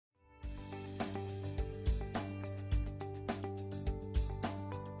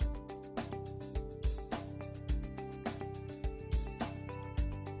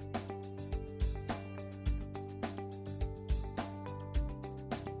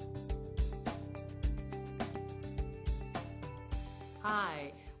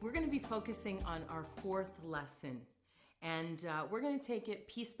Hi, we're going to be focusing on our fourth lesson, and we're going to take it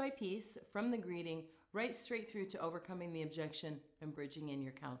piece by piece from the greeting right straight through to overcoming the objection and bridging in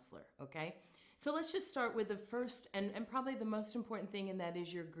your counselor, okay? So let's just start with the first and probably the most important thing, and that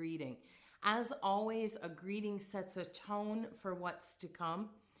is your greeting. As always, a greeting sets a tone for what's to come.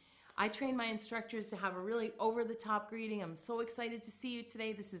 I train my instructors to have a really over-the-top greeting. I'm so excited to see you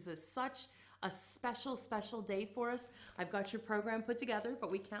today. This is such a special day for us. I've got your program put together, but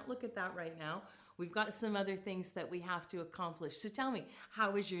we can't look at that right now. We've got some other things that we have to accomplish. So tell me,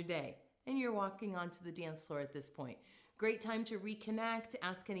 how was your day? And you're walking onto the dance floor at this point. Great time to reconnect,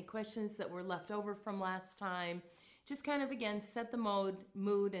 ask any questions that were left over from last time. Just kind of, again, set the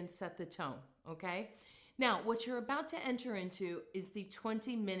mood and set the tone, okay? Now, what you're about to enter into is the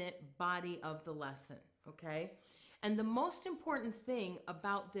 20-minute body of the lesson, okay? And the most important thing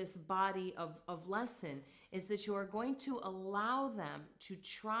about this body of lesson is that you are going to allow them to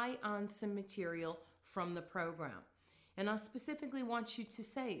try on some material from the program. And I specifically want you to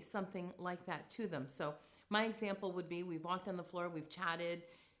say something like that to them. So my example would be, we've walked on the floor, we've chatted,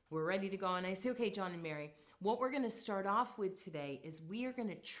 we're ready to go, and I say, okay, John and Mary, what we're going to start off with today is we are going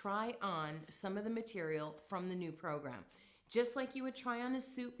to try on some of the material from the new program. Just like you would try on a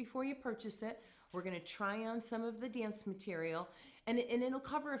suit before you purchase it, we're going to try on some of the dance material, and it'll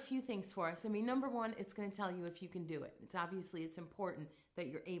cover a few things for us. I mean, number one, it's going to tell you if you can do it. It's important that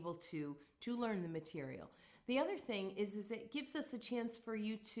you're able to learn the material. The other thing is it gives us a chance for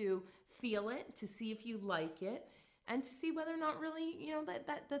you to feel it, to see if you like it, and to see whether or not really,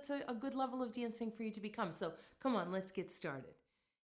 that's a good level of dancing for you to become. So come on, let's get started.